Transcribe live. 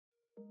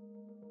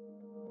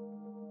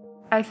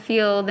I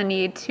feel the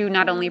need to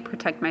not only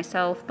protect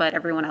myself, but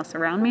everyone else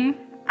around me.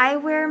 I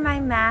wear my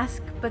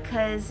mask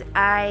because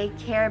I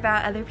care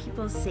about other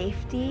people's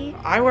safety.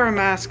 I wear a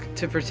mask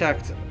to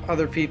protect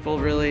other people,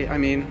 really. I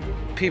mean,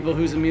 people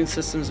whose immune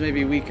systems may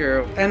be weaker,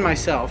 and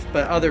myself,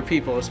 but other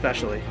people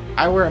especially.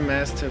 I wear a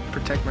mask to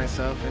protect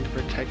myself and to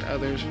protect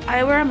others.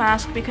 I wear a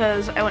mask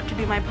because I want to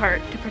do my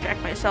part to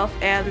protect myself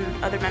and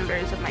other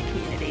members of my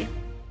community.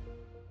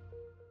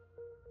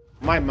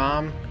 My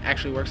mom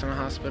actually works in a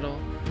hospital,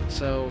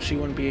 so she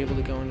wouldn't be able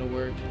to go into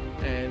work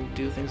and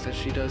do things that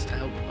she does to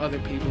help other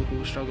people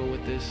who struggle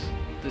with this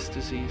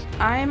disease.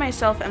 I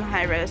myself am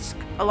high risk.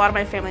 A lot of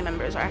my family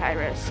members are high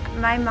risk.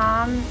 My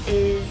mom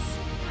is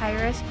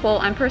high risk. Well,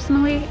 I'm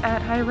personally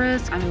at high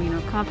risk. I'm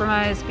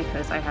immunocompromised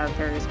because I have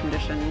various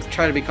conditions.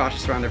 Try to be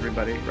cautious around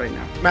everybody right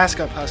now.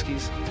 Mask up,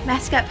 Huskies.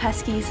 Mask up,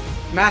 Huskies.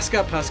 Mask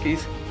up,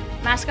 Huskies.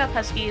 Mask up,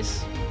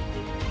 Huskies.